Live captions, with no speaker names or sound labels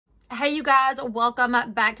Hey you guys, welcome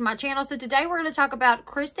back to my channel. So today we're going to talk about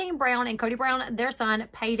Christine Brown and Kody Brown, their son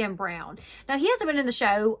Paedon Brown. Now he hasn't been on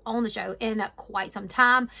the show in quite some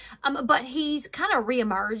time, but he's kind of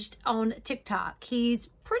reemerged on TikTok. He's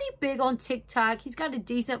pretty big on TikTok. He's got a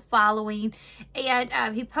decent following,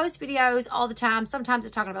 and he posts videos all the time. Sometimes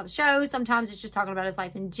it's talking about the show, sometimes it's just talking about his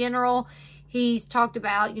life in general. He's talked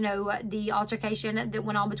about, the altercation that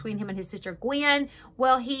went on between him and his sister Gwen.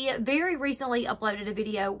 Well, he very recently uploaded a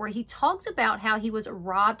video where he talks about how he was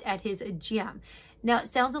robbed at his gym. Now,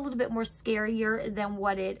 it sounds a little bit more scarier than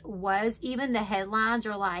what it was. Even the headlines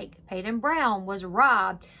are like, Paedon Brown was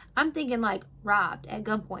robbed. I'm thinking like robbed at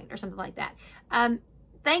gunpoint or something like that.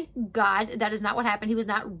 Thank God that is not what happened. He was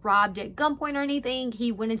not robbed at gunpoint or anything.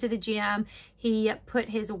 He went into the gym. He put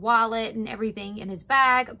his wallet and everything in his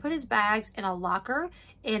bag, put his bags in a locker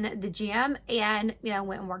in the gym, and,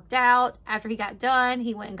 went and worked out. After he got done,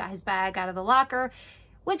 he went and got his bag out of the locker,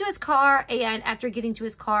 went to his car, and after getting to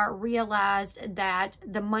his car, realized that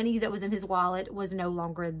the money that was in his wallet was no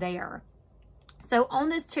longer there. So on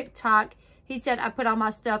this TikTok, he said, I put all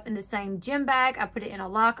my stuff in the same gym bag. I put it in a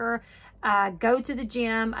locker. I go to the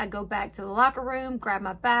gym, I go back to the locker room, grab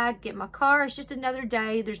my bag, get my car. It's just another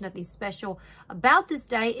day. There's nothing special about this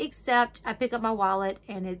day except I pick up my wallet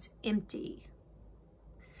and it's empty.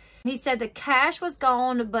 He said the cash was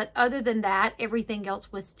gone, but other than that, everything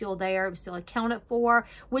else was still there. It was still accounted for,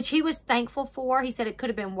 which he was thankful for. He said it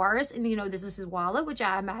could have been worse. And, this is his wallet, which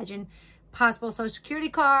I imagine possible social security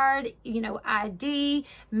card, ID,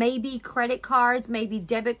 maybe credit cards, maybe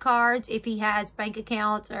debit cards if he has bank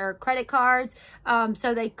accounts or credit cards.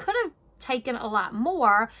 So they could have taken a lot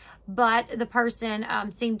more, but the person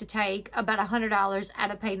seemed to take about $100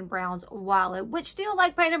 out of Paedon Brown's wallet, which still,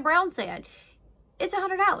 like Paedon Brown said, it's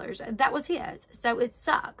 $100. That was his. So it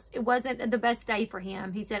sucks. It wasn't the best day for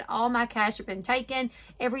him. He said, all my cash had been taken.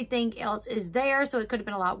 Everything else is there. So it could have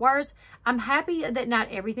been a lot worse. I'm happy that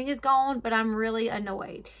not everything is gone, but I'm really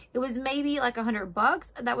annoyed. It was maybe like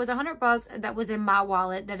 $100. That was $100 that was in my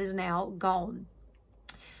wallet that is now gone.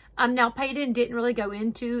 Now Paedon didn't really go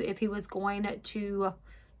into if he was going to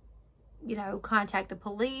contact the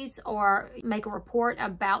police or make a report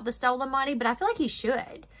about the stolen money, but I feel like he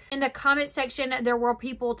should. In the comment section, there were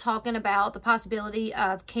people talking about the possibility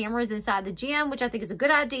of cameras inside the gym, which I think is a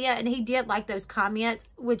good idea, and he did like those comments,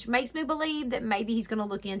 which makes me believe that maybe he's going to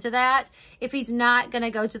look into that. If he's not going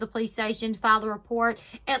to go to the police station, file the report,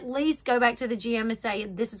 at least go back to the gym and say,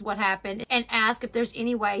 this is what happened, and ask if there's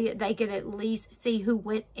any way they could at least see who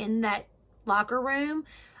went in that locker room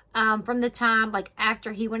from the time, like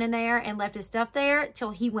after he went in there and left his stuff there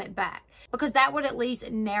till he went back, because that would at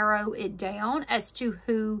least narrow it down as to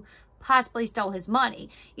who possibly stole his money.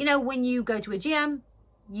 When you go to a gym,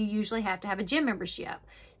 you usually have to have a gym membership.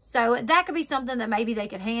 So that could be something that maybe they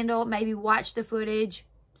could handle, maybe watch the footage,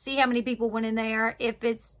 see how many people went in there. If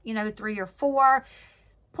it's, 3 or 4,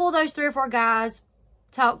 pull those 3 or 4 guys,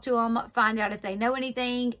 talk to them, find out if they know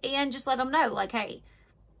anything, and just let them know, like, hey,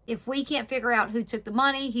 if we can't figure out who took the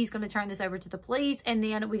money, he's going to turn this over to the police, and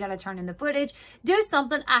then we got to turn in the footage. Do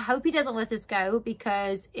something. I hope he doesn't let this go,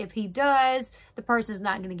 because if he does, the person's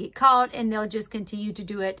not going to get caught, and they'll just continue to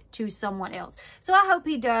do it to someone else. So I hope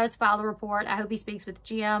he does file a report. I hope he speaks with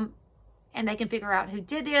Jim, and they can figure out who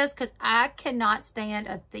did this, because I cannot stand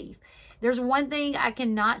a thief. There's one thing I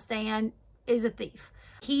cannot stand is a thief.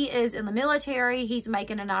 He is in the military. He's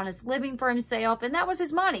making an honest living for himself, and that was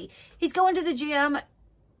his money. He's going to the gym,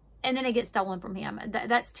 and then it gets stolen from him.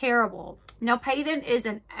 That's terrible. Now, Paedon is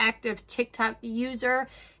an active TikTok user.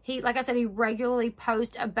 He, like I said, he regularly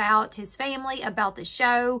posts about his family, about the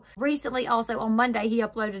show. Recently, also on Monday, he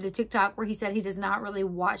uploaded a TikTok where he said he does not really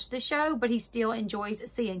watch the show, but he still enjoys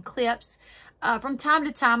seeing clips from time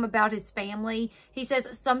to time about his family. He says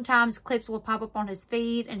sometimes clips will pop up on his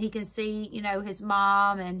feed, and he can see, his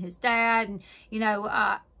mom and his dad and,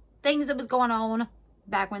 things that was going on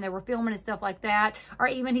back when they were filming and stuff like that, or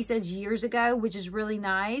even he says years ago, which is really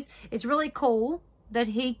nice. It's really cool that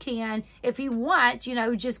he can, if he wants,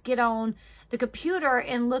 just get on the computer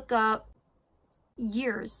and look up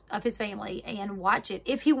years of his family and watch it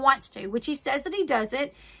if he wants to, which he says that he does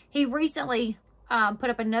it. He recently put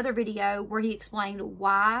up another video where he explained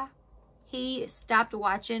why he stopped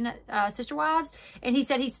watching Sister Wives, and he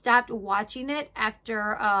said he stopped watching it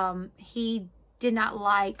after he did not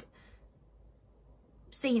like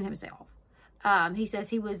seeing himself. He says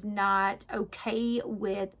he was not okay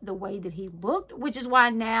with the way that he looked, which is why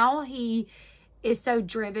now he is so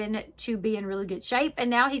driven to be in really good shape. And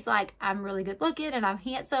now he's like, I'm really good looking and I'm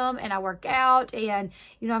handsome and I work out and,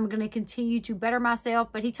 I'm going to continue to better myself.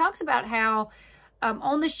 But he talks about how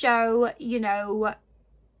on the show,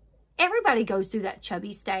 everybody goes through that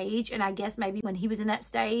chubby stage. And I guess maybe when he was in that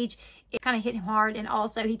stage, it kind of hit him hard. And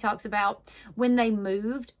also he talks about when they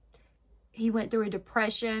moved, he went through a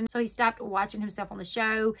depression. So he stopped watching himself on the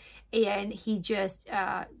show, and he just,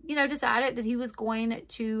 you know, decided that he was going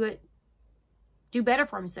to do better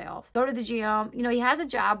for himself. Go to the gym. You know, he has a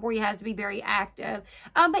job where he has to be very active.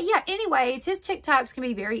 But yeah, anyways, his TikToks can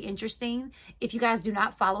be very interesting. If you guys do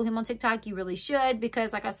not follow him on TikTok, you really should,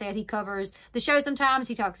 because like I said, he covers the show sometimes.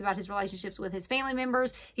 He talks about his relationships with his family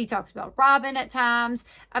members. He talks about Robin at times.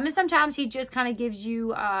 I mean, sometimes he just kind of gives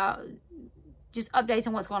you, just updates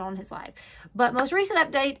on what's going on in his life. But most recent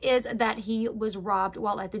update is that he was robbed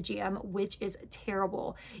while at the gym, which is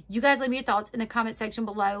terrible. You guys leave me your thoughts in the comment section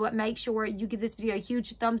below. Make sure you give this video a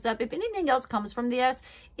huge thumbs up. If anything else comes from this,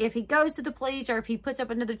 if he goes to the police, or if he puts up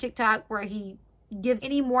another TikTok where he gives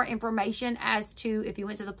any more information as to if he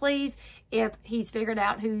went to the police, if he's figured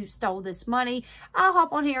out who stole this money, I'll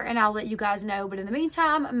hop on here and I'll let you guys know. But in the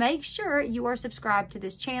meantime, make sure you are subscribed to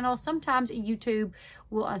this channel. Sometimes YouTube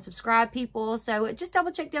will unsubscribe people, so just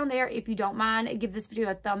double check down there if you don't mind. Give this video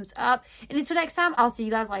a thumbs up, and until next time, I'll see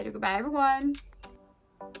you guys later. Goodbye, everyone.